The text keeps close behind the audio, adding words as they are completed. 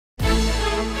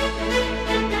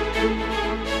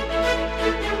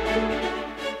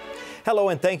Hello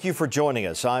and thank you for joining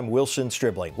us. I'm Wilson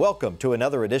Stribling. Welcome to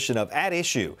another edition of At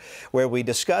Issue, where we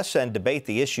discuss and debate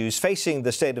the issues facing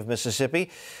the state of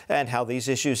Mississippi and how these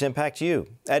issues impact you.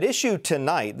 At issue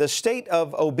tonight, the state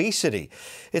of obesity.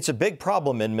 It's a big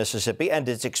problem in Mississippi and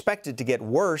it's expected to get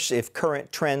worse if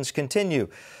current trends continue.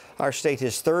 Our state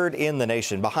is third in the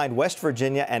nation behind West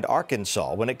Virginia and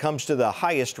Arkansas when it comes to the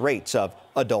highest rates of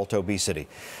adult obesity.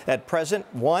 At present,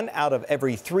 1 out of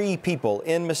every 3 people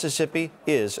in Mississippi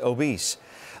is obese.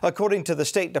 According to the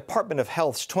State Department of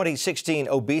Health's 2016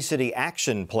 Obesity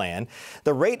Action Plan,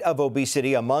 the rate of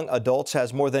obesity among adults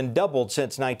has more than doubled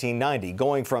since 1990,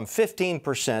 going from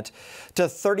 15% to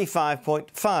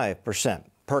 35.5%.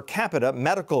 Per capita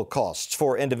medical costs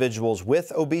for individuals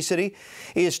with obesity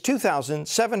is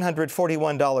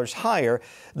 $2,741 higher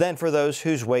than for those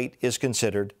whose weight is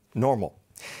considered normal.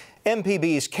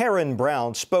 MPB's Karen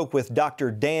Brown spoke with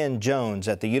Dr. Dan Jones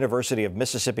at the University of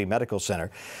Mississippi Medical Center.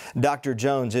 Dr.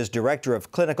 Jones is Director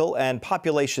of Clinical and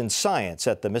Population Science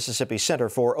at the Mississippi Center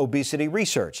for Obesity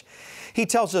Research. He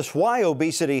tells us why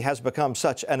obesity has become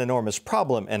such an enormous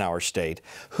problem in our state,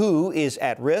 who is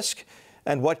at risk,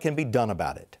 and what can be done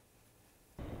about it.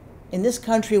 In this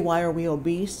country, why are we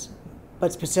obese?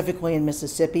 But specifically in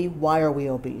Mississippi, why are we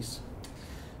obese?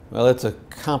 Well, it's a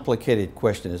complicated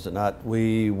question, is it not?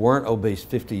 We weren't obese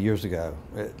 50 years ago.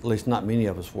 At least not many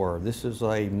of us were. This is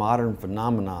a modern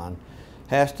phenomenon.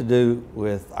 It has to do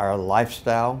with our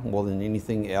lifestyle more than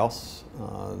anything else.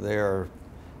 There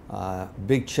are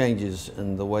big changes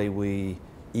in the way we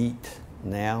eat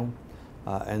now.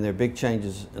 And there are big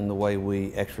changes in the way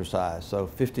we exercise. So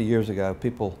 50 years ago,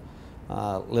 people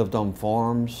lived on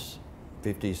farms.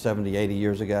 50, 70, 80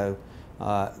 years ago,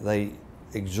 they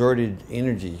exerted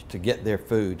energy to get their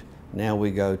food. Now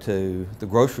we go to the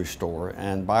grocery store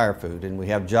and buy our food. And we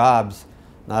have jobs,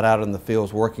 not out in the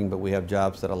fields working, but we have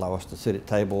jobs that allow us to sit at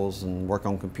tables and work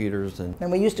on computers. And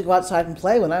we used to go outside and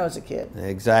play when I was a kid.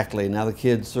 Exactly. Now the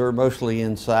kids are mostly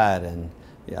inside. And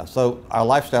yeah, so our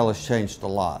lifestyle has changed a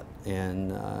lot.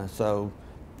 And so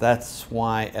that's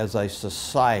why, as a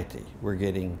society, we're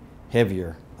getting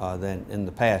heavier than in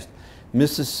the past.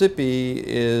 Mississippi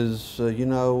is, it's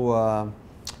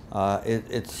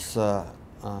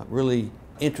really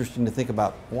interesting to think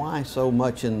about why so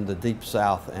much in the Deep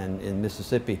South and in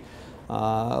Mississippi.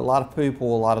 A lot of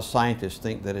people, a lot of scientists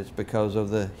think that it's because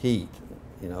of the heat,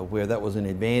 where that was an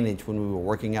advantage when we were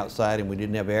working outside and we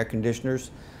didn't have air conditioners.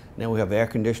 Now we have air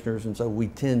conditioners, and so we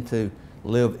tend to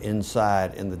live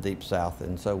inside in the Deep South,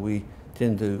 and so we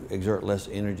tend to exert less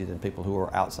energy than people who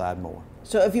are outside more.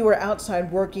 So if you were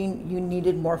outside working, you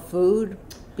needed more food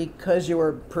because you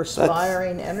were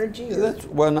perspiring energy?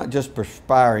 Well, not just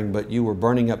perspiring, but you were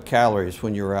burning up calories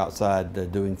when you were outside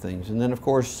doing things. And then, of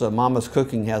course, Mama's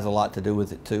cooking has a lot to do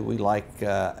with it, too. We like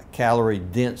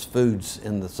calorie-dense foods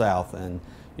in the South, and,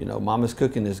 Mama's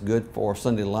cooking is good for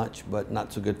Sunday lunch, but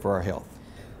not so good for our health.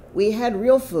 We had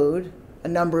real food a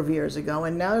number of years ago,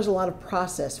 and now there's a lot of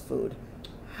processed food.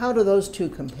 How do those two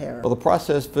compare? Well, the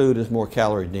processed food is more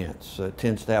calorie dense. It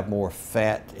tends to have more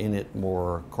fat in it,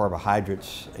 more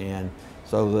carbohydrates, and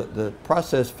so the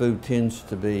processed food tends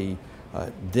to be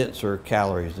denser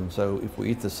calories. And so if we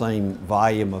eat the same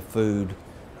volume of food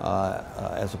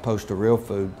as opposed to real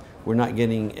food, we're not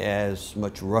getting as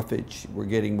much roughage. We're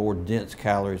getting more dense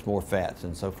calories, more fats,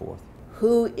 and so forth.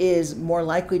 Who is more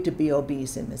likely to be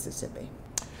obese in Mississippi?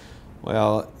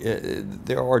 Well,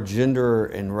 there are gender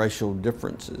and racial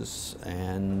differences,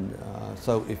 and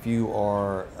so if you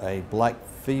are a black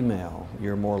female,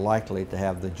 you're more likely to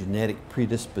have the genetic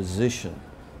predisposition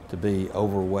to be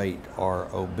overweight or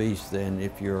obese than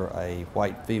if you're a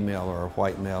white female or a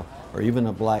white male or even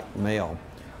a black male.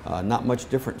 Not much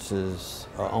differences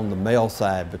on the male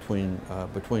side between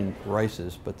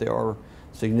races, but there are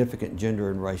significant gender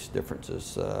and race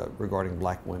differences regarding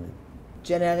black women.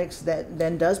 Genetics that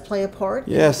then does play a part?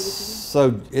 Yes,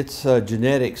 so it's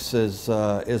genetics is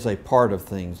a part of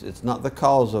things. It's not the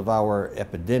cause of our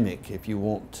epidemic. If you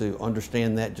want to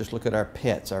understand that, just look at our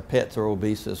pets. Our pets are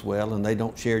obese as well, and they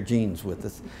don't share genes with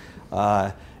us.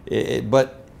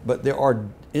 But there are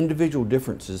individual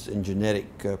differences in genetic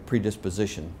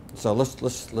predisposition. So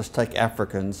let's take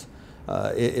Africans.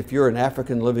 If you're an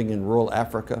African living in rural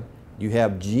Africa, you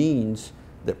have genes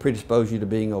that predispose you to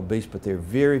being obese, but there are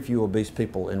very few obese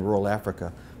people in rural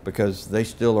Africa because they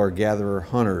still are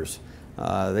gatherer-hunters.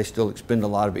 They still expend a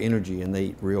lot of energy and they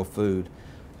eat real food.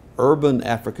 Urban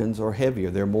Africans are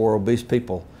heavier. They're more obese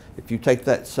people. If you take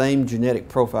that same genetic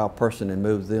profile person and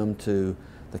move them to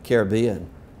the Caribbean,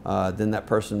 then that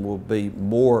person will be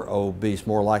more obese,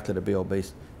 more likely to be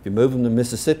obese. If you move them to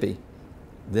Mississippi,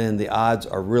 then the odds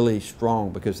are really strong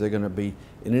because they're going to be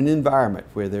in an environment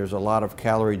where there's a lot of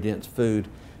calorie-dense food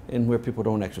and where people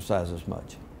don't exercise as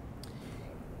much.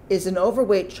 Is an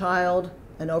overweight child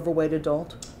an overweight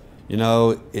adult? You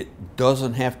know, it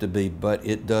doesn't have to be, but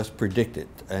it does predict it.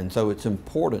 And so it's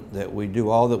important that we do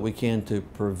all that we can to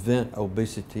prevent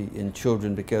obesity in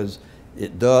children because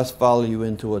it does follow you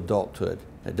into adulthood.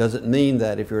 It doesn't mean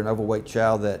that if you're an overweight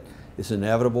child that it's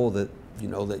inevitable that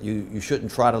you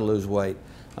shouldn't try to lose weight.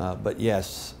 But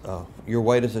yes, your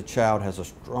weight as a child has a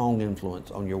strong influence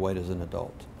on your weight as an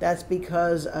adult. That's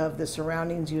because of the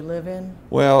surroundings you live in?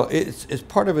 Well, it's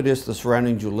part of it is the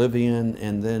surroundings you live in,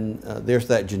 and then there's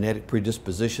that genetic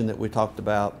predisposition that we talked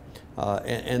about.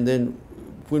 And then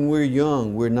when we're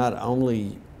young, we're not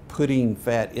only putting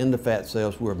fat into fat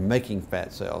cells, we're making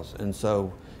fat cells. And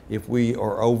so if we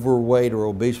are overweight or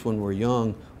obese when we're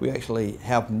young, we actually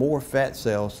have more fat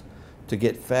cells to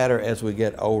get fatter as we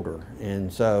get older.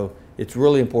 And so it's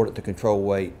really important to control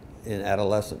weight in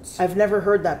adolescence. I've never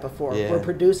heard that before. Yeah. We're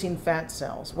producing fat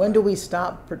cells. When do we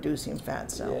stop producing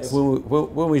fat cells?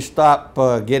 When we stop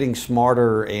getting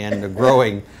smarter and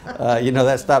growing,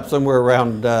 that stops somewhere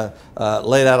around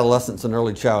late adolescence and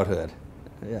early childhood.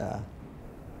 Yeah.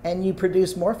 And you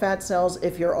produce more fat cells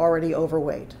if you're already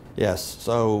overweight. Yes,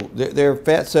 so there are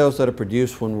fat cells that are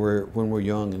produced when we're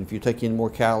young, and if you take in more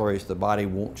calories, the body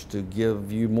wants to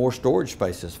give you more storage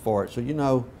spaces for it.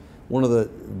 So one of the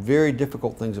very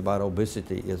difficult things about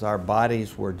obesity is our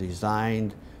bodies were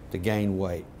designed to gain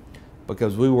weight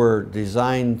because we were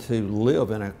designed to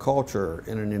live in a culture,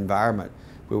 in an environment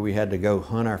where we had to go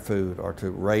hunt our food or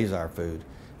to raise our food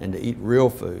and to eat real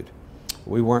food.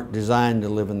 We weren't designed to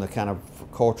live in the kind of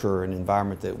culture and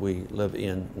environment that we live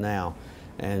in now.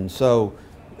 And so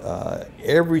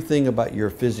everything about your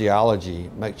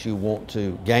physiology makes you want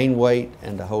to gain weight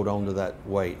and to hold on to that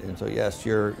weight. And so yes,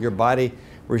 your body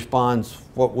responds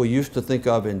what we used to think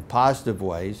of in positive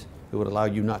ways. It would allow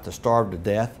you not to starve to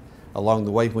death along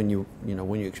the way when you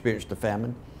experience the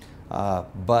famine.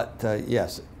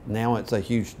 Yes, now it's a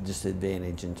huge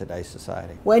disadvantage in today's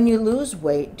society. When you lose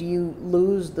weight, do you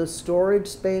lose the storage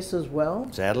space as well?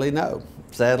 Sadly, no.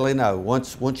 Sadly, no.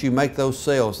 Once you make those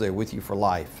cells, they're with you for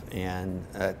life, and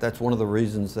that's one of the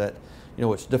reasons that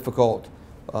it's difficult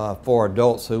for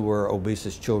adults who were obese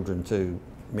as children to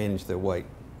manage their weight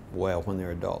well when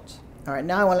they're adults. All right,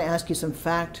 now I want to ask you some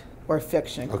fact or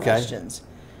fiction questions.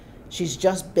 She's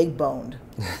just big boned.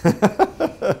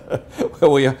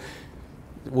 Well,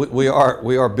 we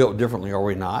are built differently, are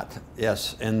we not?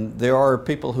 Yes, and there are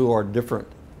people who are different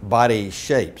body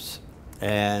shapes,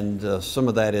 and some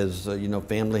of that is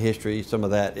family history, some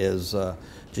of that is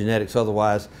genetics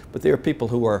otherwise, but there are people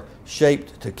who are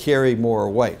shaped to carry more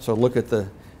weight. So look at the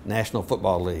National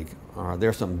Football League.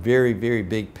 There's some very, very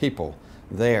big people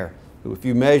there who, if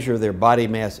you measure their body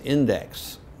mass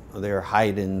index, their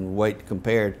height and weight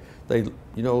compared, they,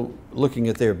 looking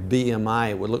at their BMI,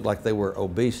 it would look like they were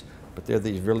obese, but they're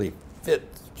these really fit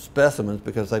specimens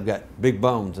because they've got big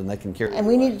bones and they can carry. And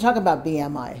we need to talk about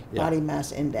BMI, Yeah. body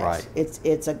mass index. Right.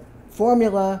 It's a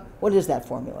formula. What is that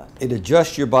formula? It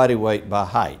adjusts your body weight by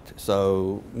height.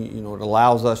 So, it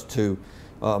allows us to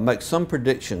make some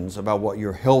predictions about what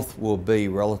your health will be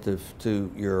relative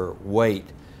to your weight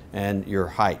and your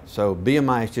height. So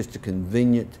BMI is just a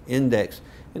convenient index,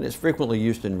 and it's frequently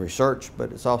used in research,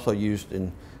 but it's also used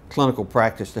in clinical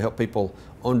practice to help people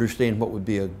understand what would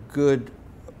be a good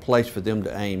place for them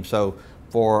to aim. So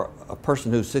for a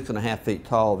person who's 6.5 feet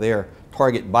tall, their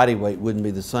target body weight wouldn't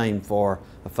be the same for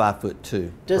a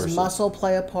 5'2" Does person. muscle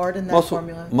play a part in that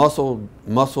formula?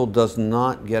 Muscle does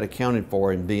not get accounted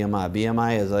for in BMI.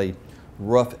 BMI is a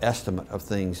rough estimate of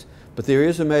things, but there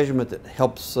is a measurement that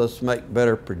helps us make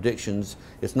better predictions.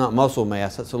 It's not muscle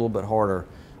mass. That's a little bit harder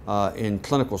in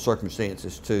clinical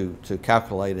circumstances to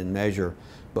calculate and measure.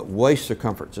 But waist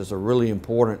circumference is a really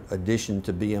important addition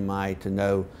to BMI to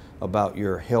know about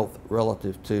your health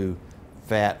relative to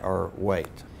fat or weight.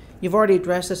 You've already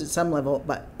addressed this at some level,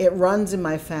 but it runs in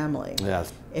my family.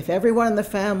 Yes. If everyone in the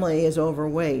family is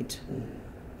overweight,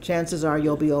 chances are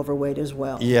you'll be overweight as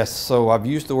well. Yes, so I've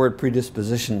used the word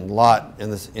predisposition a lot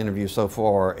in this interview so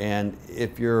far, and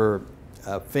if your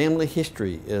family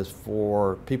history is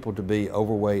for people to be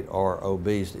overweight or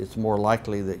obese, it's more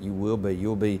likely that you will be.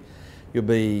 You'll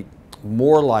be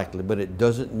more likely, but it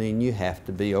doesn't mean you have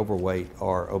to be overweight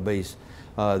or obese.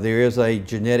 There is a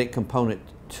genetic component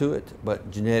to it, but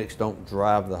genetics don't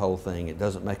drive the whole thing. It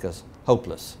doesn't make us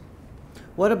hopeless.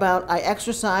 What about I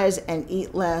exercise and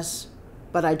eat less,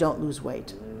 but I don't lose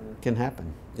weight? It can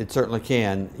happen. It certainly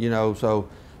can. So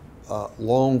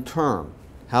long term,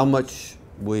 how much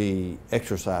we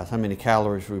exercise, how many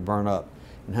calories we burn up,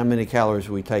 and how many calories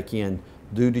we take in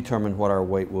do determine what our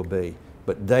weight will be.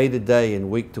 But day to day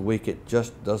and week to week, it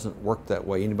just doesn't work that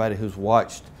way. Anybody who's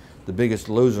watched The Biggest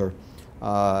Loser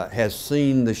has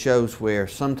seen the shows where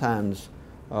sometimes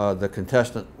the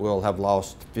contestant will have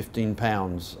lost 15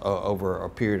 pounds over a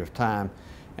period of time,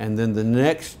 and then the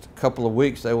next couple of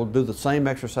weeks they will do the same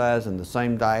exercise and the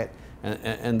same diet,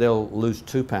 and they'll lose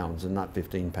 2 pounds and not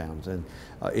 15 pounds. And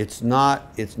it's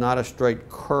not a straight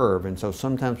curve, and so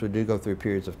sometimes we do go through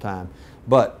periods of time.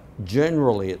 But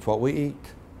generally, it's what we eat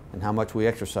and how much we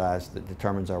exercise that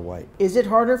determines our weight. Is it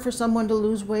harder for someone to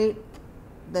lose weight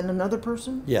than another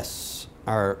person? Yes.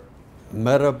 Our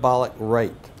metabolic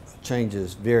rate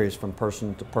varies from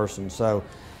person to person. So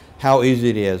how easy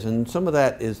it is, and some of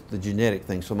that is the genetic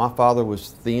thing. So my father was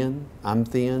thin, I'm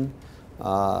thin,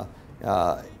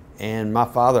 and my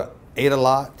father ate a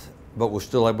lot, but was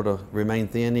still able to remain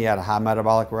thin. He had a high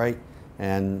metabolic rate,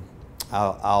 and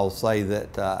I'll say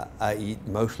that I eat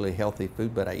mostly healthy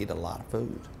food, but I eat a lot of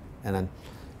food. And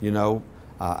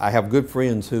I have good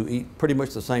friends who eat pretty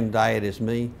much the same diet as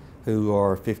me, who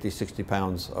are 50, 60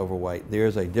 pounds overweight.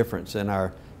 There's a difference in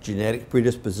our genetic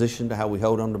predisposition to how we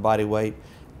hold on to body weight,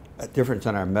 a difference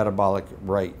in our metabolic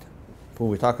rate. When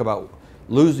we talk about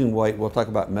losing weight, we'll talk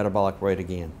about metabolic rate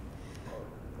again.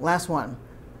 Last one.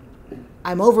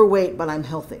 I'm overweight, but I'm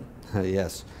healthy.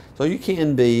 Yes. So you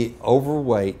can be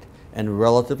overweight and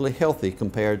relatively healthy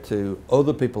compared to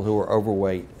other people who are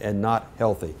overweight and not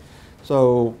healthy.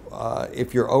 So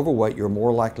if you're overweight, you're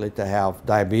more likely to have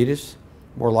diabetes,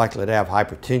 more likely to have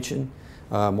hypertension,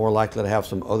 more likely to have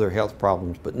some other health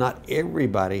problems. But not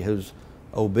everybody who's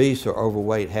obese or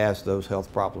overweight has those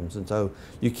health problems. And so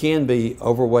you can be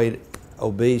overweight,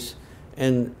 obese,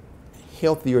 and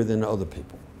healthier than other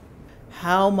people.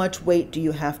 How much weight do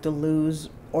you have to lose,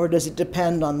 or does it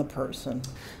depend on the person?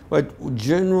 Well,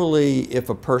 generally, if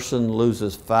a person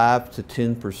loses 5 to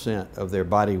 10% of their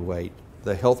body weight,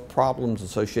 the health problems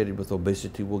associated with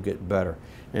obesity will get better.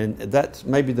 And that's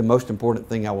maybe the most important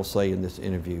thing I will say in this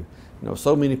interview.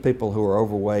 So many people who are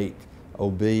overweight,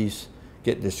 obese,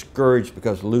 get discouraged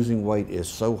because losing weight is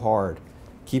so hard.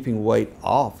 Keeping weight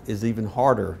off is even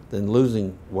harder than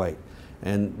losing weight,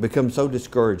 and become so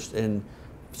discouraged. And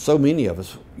so many of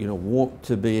us, want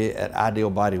to be at ideal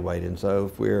body weight. And so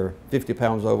if we're 50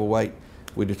 pounds overweight,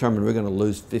 we determine we're going to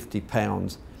lose 50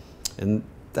 pounds. And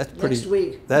that's pretty, next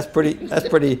week.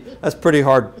 That's pretty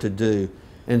hard to do.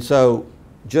 And so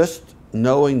just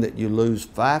knowing that you lose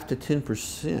 5 to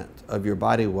 10% of your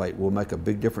body weight will make a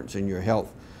big difference in your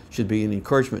health should be an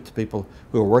encouragement to people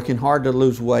who are working hard to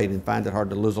lose weight and find it hard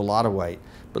to lose a lot of weight.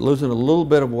 But losing a little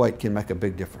bit of weight can make a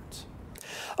big difference.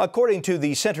 According to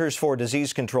the Centers for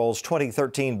Disease Control's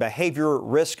 2013 Behavior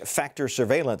Risk Factor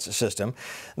Surveillance System,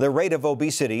 the rate of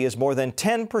obesity is more than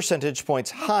 10 percentage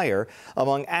points higher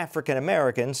among African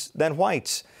Americans than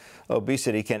whites.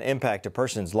 Obesity can impact a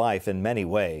person's life in many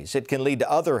ways. It can lead to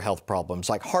other health problems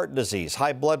like heart disease,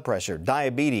 high blood pressure,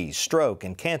 diabetes, stroke,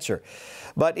 and cancer.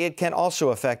 But it can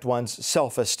also affect one's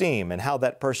self-esteem and how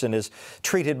that person is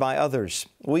treated by others.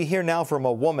 We hear now from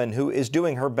a woman who is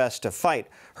doing her best to fight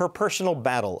her personal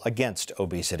battle against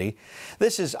obesity.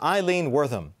 This is Eileen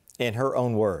Wortham in her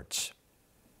own words.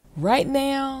 Right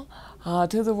now,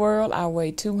 to the world, I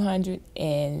weigh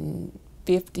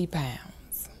 250 pounds.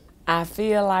 I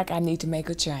feel like I need to make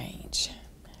a change.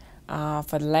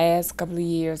 For the last couple of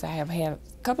years, I have had a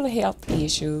couple of health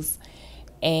issues,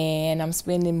 and I'm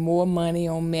spending more money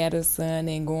on medicine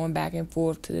and going back and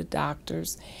forth to the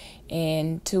doctors.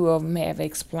 And 2 of them have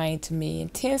explained to me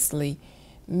intensely,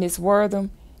 Miss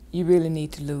Wortham, you really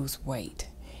need to lose weight.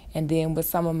 And then with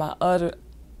some of my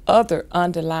other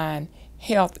underlying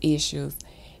health issues,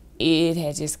 it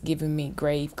has just given me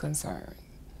grave concern.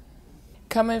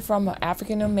 Coming from an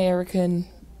African American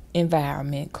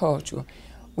environment, culture,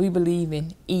 we believe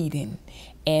in eating.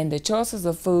 And the choices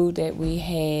of food that we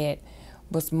had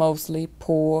was mostly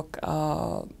pork,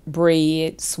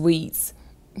 bread, sweets,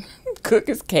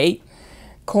 cookies, cake,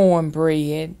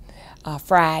 cornbread,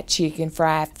 fried chicken,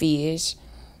 fried fish,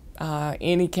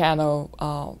 any kind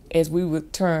of, as we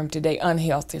would term today,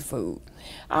 unhealthy food.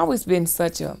 I've always been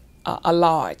such a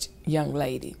large young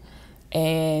lady.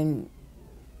 And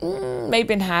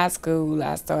maybe in high school,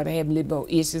 I started having little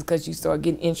issues because you start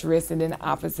getting interested in the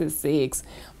opposite sex.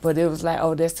 But it was like,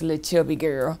 oh, that's the little chubby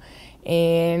girl.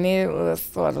 And it was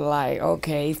sort of like,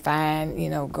 okay, fine,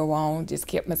 go on, just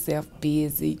kept myself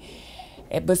busy.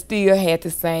 But still had the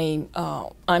same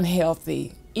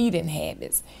unhealthy eating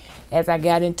habits. As I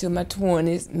got into my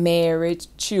 20s, marriage,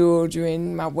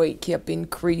 children, my weight kept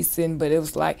increasing, but it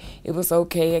was like, it was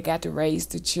okay. I got to raise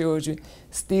the children,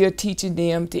 still teaching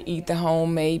them to eat the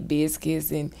homemade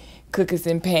biscuits and cookies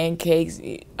and pancakes,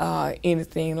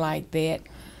 anything like that.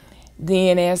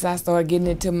 Then as I started getting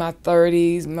into my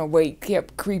 30s, my weight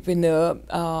kept creeping up,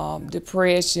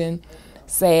 depression,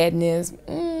 sadness,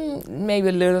 maybe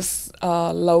a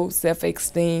little low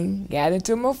self-esteem. Got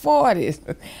into my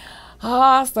 40s.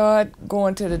 I started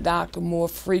going to the doctor more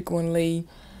frequently,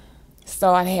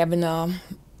 started having a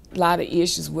lot of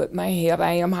issues with my health.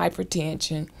 I am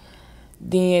hypertension.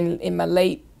 Then in my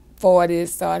late 40s,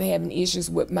 started having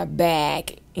issues with my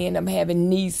back, and I'm having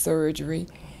knee surgery,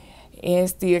 and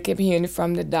still kept hearing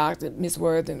from the doctor, Miss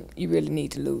Worthing, you really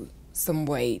need to lose some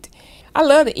weight. I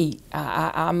love to eat.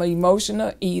 I'm an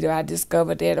emotional eater. I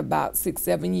discovered that about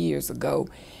 6-7 years ago.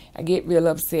 I get real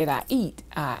upset. I eat.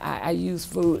 I use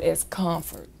food as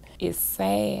comfort. It's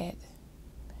sad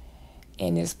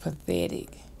and it's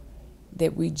pathetic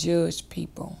that we judge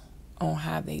people on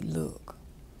how they look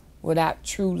without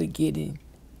truly getting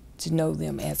to know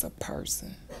them as a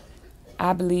person.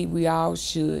 I believe we all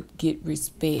should get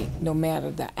respect no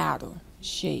matter the outer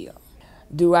shell.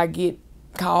 Do I get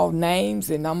called names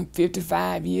and I'm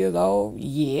 55 years old?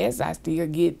 Yes, I still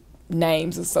get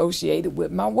names associated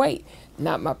with my weight.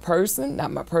 Not my person,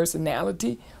 not my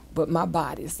personality, but my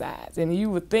body size. And you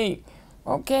would think,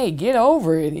 okay, get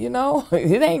over it, you know?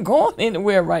 It ain't going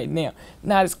anywhere right now.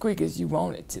 Not as quick as you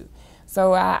want it to.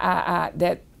 So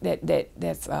that's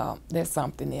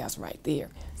something else right there.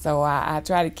 So I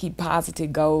try to keep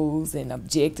positive goals and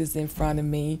objectives in front of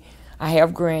me. I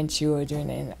have grandchildren,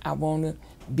 and I want to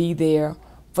be there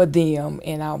for them,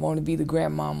 and I want to be the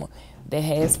grandmama that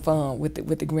has fun with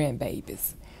the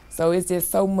grandbabies. So it's just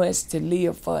so much to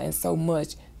live for and so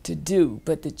much to do,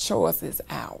 but the choice is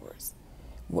ours.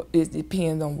 It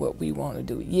depends on what we want to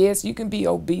do. Yes, you can be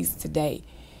obese today,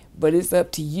 but it's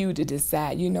up to you to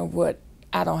decide, you know what,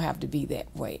 I don't have to be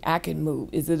that way. I can move.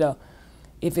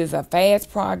 If it's a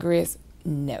fast progress,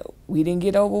 no. We didn't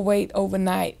get overweight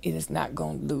overnight. It is not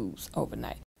going to lose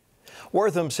overnight.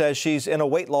 Wortham says she's in a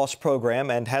weight loss program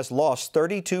and has lost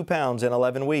 32 pounds in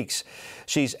 11 weeks.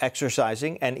 She's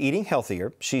exercising and eating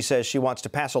healthier. She says she wants to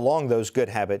pass along those good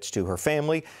habits to her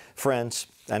family, friends,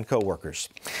 and co-workers.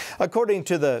 According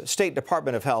to the State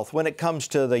Department of Health, when it comes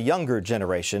to the younger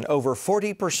generation, over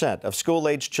 40% of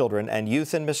school-aged children and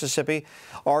youth in Mississippi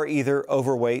are either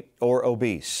overweight or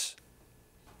obese.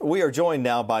 We are joined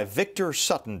now by Victor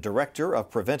Sutton, Director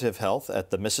of Preventive Health at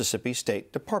the Mississippi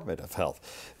State Department of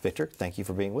Health. Victor, thank you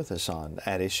for being with us on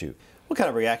At Issue. What kind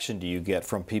of reaction do you get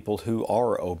from people who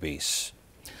are obese?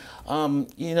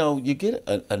 You know, you get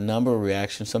a number of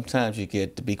reactions. Sometimes you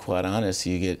get, to be quite honest,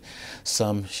 you get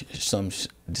some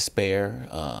despair,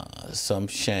 some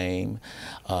shame,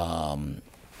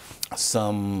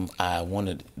 some I want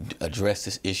to address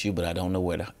this issue, but I don't know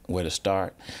where to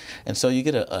start. And so you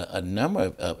get a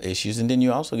number of issues, and then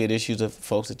you also get issues of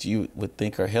folks that you would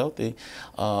think are healthy,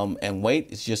 and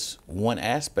weight is just one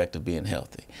aspect of being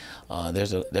healthy.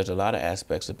 There's a lot of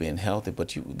aspects of being healthy,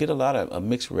 but you get a lot of a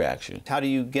mixed reaction. How do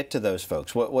you get to those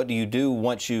folks? What do you do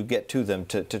once you get to them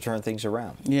to turn things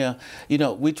around? Yeah, you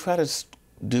know, we try to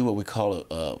do what we call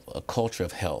a culture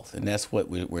of health, and that's what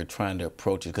we're trying to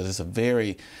approach it, because it's a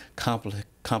very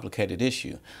complicated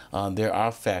issue. There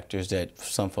are factors that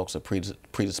some folks are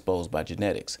predisposed by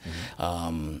genetics.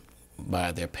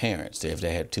 By their parents. If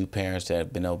they had two parents that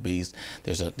have been obese,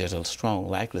 there's a strong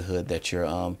likelihood that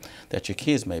your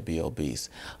kids may be obese.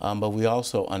 But we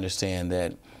also understand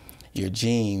that your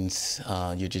genes,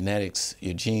 your genetics,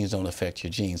 your genes don't affect your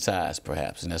gene size,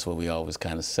 perhaps, and that's what we always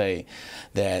kind of say.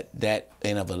 That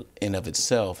in of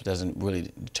itself doesn't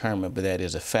really determine, but that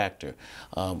is a factor.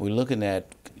 You look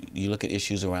at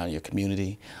issues around your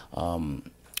community,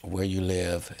 where you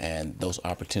live, and those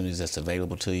opportunities that's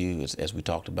available to you, as we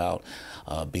talked about,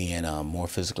 being more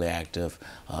physically active,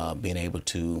 being able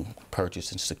to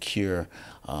purchase and secure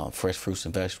fresh fruits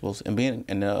and vegetables, and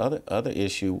the other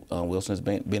issue, Wilson, is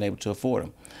being able to afford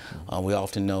them. We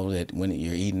often know that when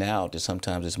you're eating out, that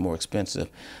sometimes it's more expensive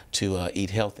to eat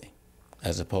healthy,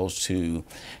 as opposed to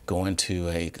going to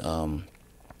a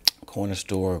corner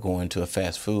store or going to a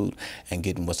fast food and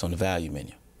getting what's on the value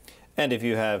menu. And if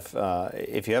you have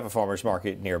a farmer's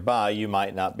market nearby, you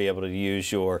might not be able to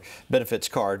use your benefits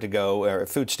card to go, or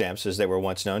food stamps as they were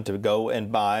once known, to go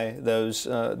and buy those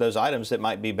items that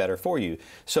might be better for you.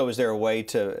 So is there a way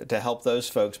to help those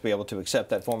folks be able to accept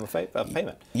that form of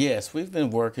payment? Yes, we've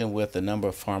been working with a number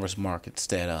of farmers markets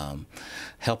that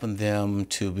helping them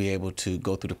to be able to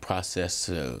go through the process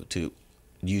to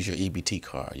use your EBT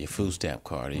card, your food stamp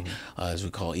card, as we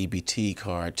call EBT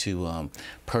card, to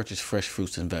purchase fresh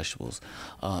fruits and vegetables.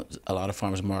 A lot of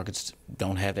farmers markets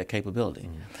don't have that capability.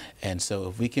 And so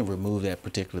if we can remove that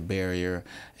particular barrier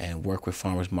and work with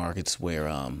farmers markets where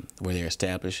they're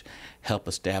established, help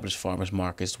establish farmers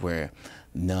markets where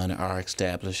none are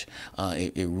established,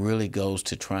 it really goes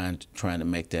to trying to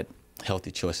make that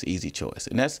healthy choice the easy choice.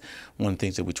 And that's one of the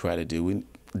things that we try to do.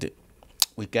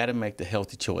 We've got to make the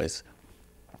healthy choice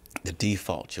the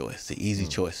default choice, the easy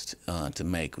choice to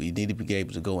make. You need to be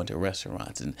able to go into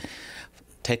restaurants and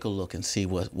take a look and see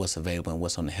what's available and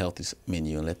what's on the healthy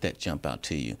menu, and let that jump out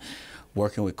to you.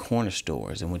 Working with corner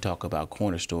stores, and when we talk about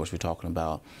corner stores, we're talking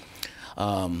about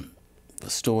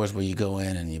stores where you go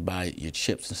in and you buy your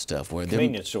chips and stuff. Where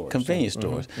convenience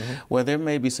stores. Where there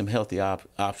may be some healthy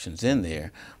options in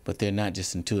there, but they're not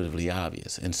just intuitively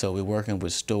obvious. And so we're working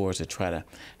with stores to try to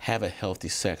have a healthy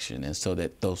section, and so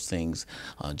that those things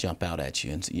jump out at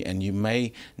you. And you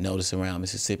may notice around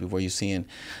Mississippi where you're seeing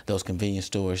those convenience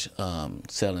stores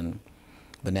selling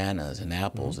bananas and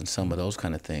apples and some of those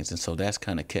kind of things. And so that's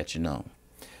kind of catching on.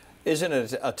 Isn't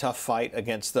it a tough fight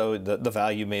against the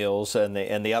value meals and the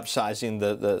upsizing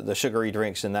the sugary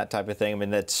drinks and that type of thing? I mean,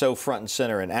 that's so front and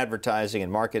center in advertising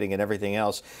and marketing and everything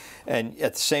else. And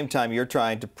at the same time, you're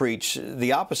trying to preach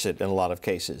the opposite in a lot of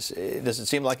cases. Does it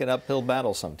seem like an uphill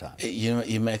battle sometimes?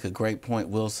 You make a great point,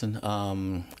 Wilson.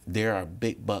 There are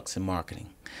big bucks in marketing.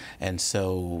 And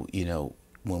so,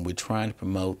 when we're trying to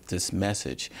promote this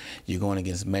message, you're going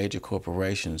against major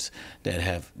corporations that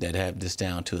have this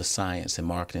down to a science, and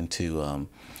marketing to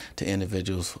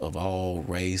individuals of all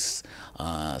race,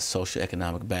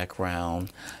 socioeconomic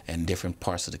background, and different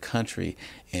parts of the country,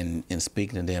 in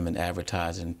speaking to them and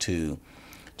advertising to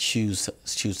choose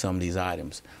some of these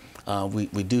items.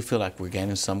 We do feel like we're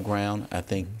gaining some ground. I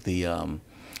think there's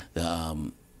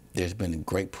been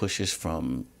great pushes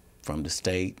from the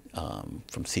state,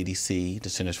 from CDC, the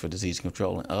Centers for Disease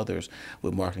Control, and others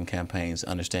with marketing campaigns,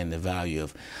 understanding the value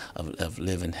of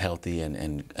living healthy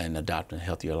and adopting a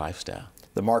healthier lifestyle.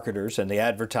 The marketers and the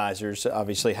advertisers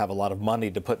obviously have a lot of money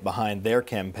to put behind their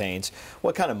campaigns.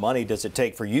 What kind of money does it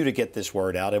take for you to get this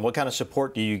word out, and what kind of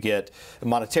support do you get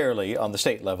monetarily on the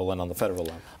state level and on the federal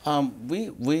level?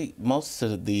 Most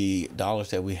of the dollars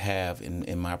that we have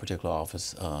in my particular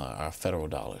office are federal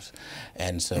dollars,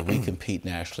 and so we compete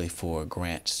nationally for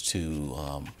grants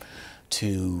to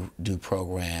do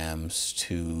programs,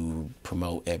 to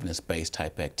promote evidence-based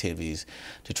type activities,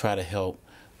 to try to help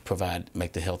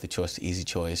make the healthy choice the easy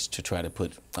choice, to try to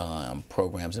put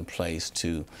programs in place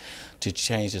to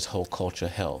change this whole culture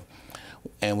of health.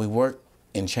 And we work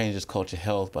in changing this culture of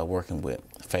health by working with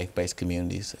faith-based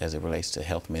communities as it relates to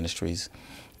health ministries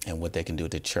and what they can do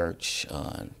at the church.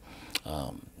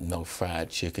 No fried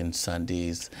chicken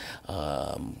Sundays,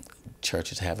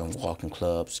 churches having walking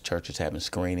clubs, churches having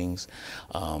screenings,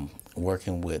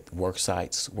 working with work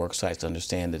sites to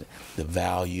understand the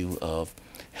value of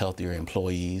healthier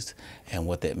employees and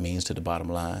what that means to the bottom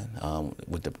line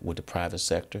with the private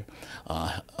sector.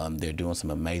 They're doing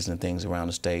some amazing things around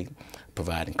the state,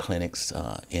 providing clinics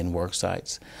in work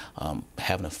sites,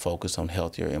 having a focus on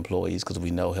healthier employees, because we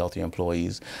know healthier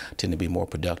employees tend to be more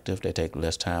productive. They take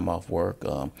less time off work.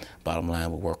 Bottom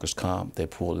line with workers' comp, they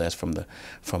pull less from the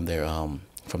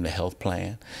health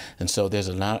plan. And so there's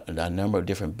a number of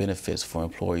different benefits for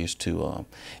employers to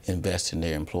invest in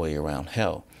their employee around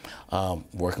health.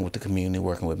 Working with the community,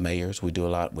 working with mayors. We do a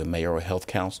lot with mayoral health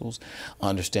councils,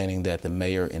 understanding that the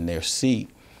mayor in their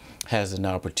seat has an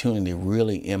opportunity to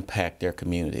really impact their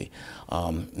community.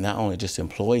 Not only just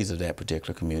employees of that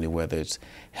particular community, whether it's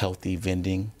healthy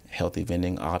vending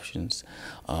options,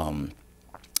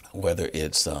 whether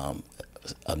it's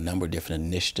a number of different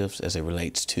initiatives as it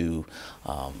relates to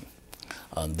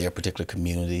their particular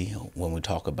community. When we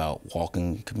talk about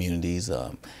walking communities,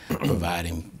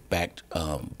 providing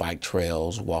bike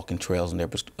trails, walking trails in their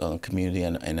community,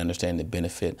 and understanding the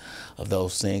benefit of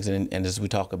those things. And as we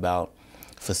talk about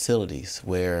facilities,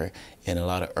 where in a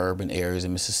lot of urban areas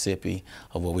in Mississippi,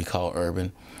 of what we call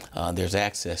urban, there's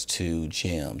access to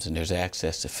gyms and there's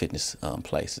access to fitness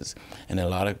places. And in a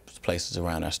lot of places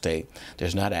around our state,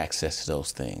 there's not access to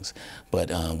those things.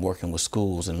 But working with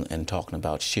schools and talking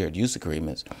about shared use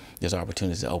agreements, there's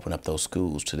opportunities to open up those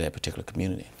schools to that particular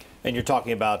community. And you're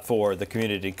talking about for the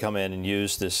community to come in and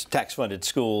use this tax-funded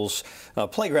schools,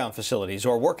 playground facilities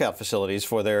or workout facilities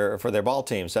for their ball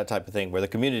teams, that type of thing, where the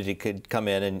community could come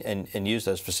in and use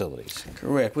those facilities.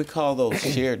 Correct. We call those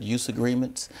shared use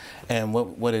agreements. And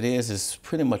what it is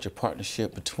pretty much a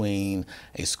partnership between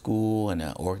a school and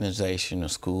an organization, a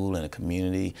school and a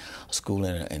community, a school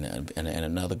and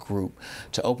another group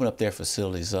to open up their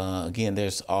facilities. Again,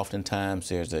 there's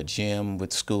a gym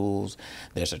with schools,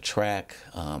 there's a track,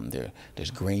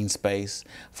 there's green space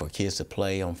for kids to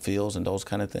play on fields and those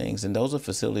kind of things. And those are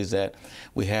facilities that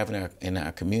we have in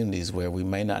our communities where we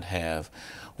may not have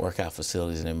workout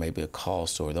facilities and there may be a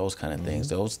cost or those kind of things.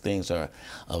 Those things are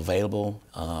available.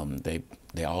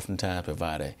 They oftentimes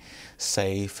provide a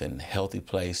safe and healthy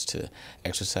place to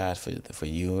exercise for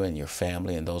you and your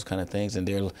family and those kind of things, and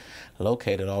they're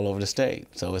located all over the state.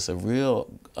 So it's a real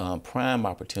prime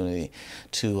opportunity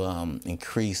to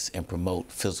increase and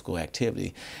promote physical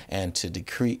activity and to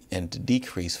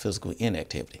decrease physical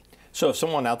inactivity. So if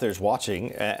someone out there is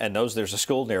watching and knows there's a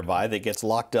school nearby that gets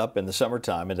locked up in the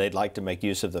summertime and they'd like to make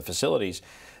use of the facilities,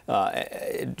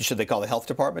 should they call the health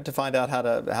department to find out how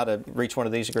to reach one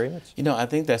of these agreements? You know, I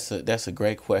think that's a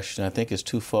great question. I think it's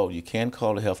twofold. You can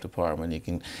call the health department. You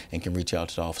can reach out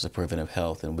to the Office of Preventive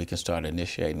Health, and we can start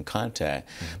initiating contact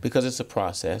because it's a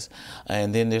process.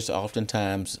 And then there's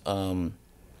oftentimes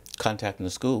contacting the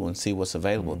school and see what's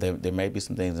available. There may be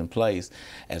some things in place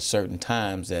at certain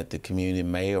times that the community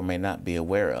may or may not be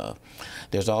aware of.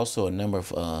 There's also a number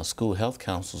of school health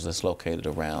councils that's located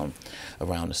around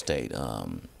the state.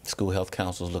 School health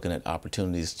councils looking at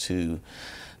opportunities to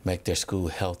make their school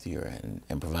healthier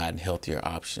and providing healthier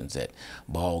options at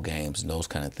ball games and those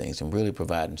kind of things, and really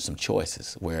providing some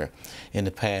choices where in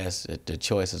the past the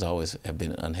choices always have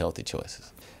been unhealthy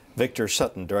choices. Victor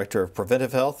Sutton, Director of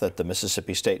Preventive Health at the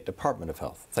Mississippi State Department of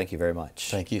Health. Thank you very much.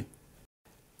 Thank you.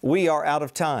 We are out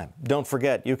of time. Don't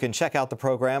forget, you can check out the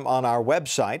program on our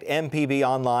website,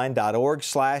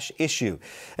 mpbonline.org/issue.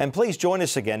 And please join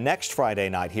us again next Friday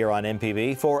night here on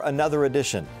MPB for another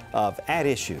edition of At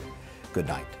Issue. Good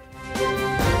night.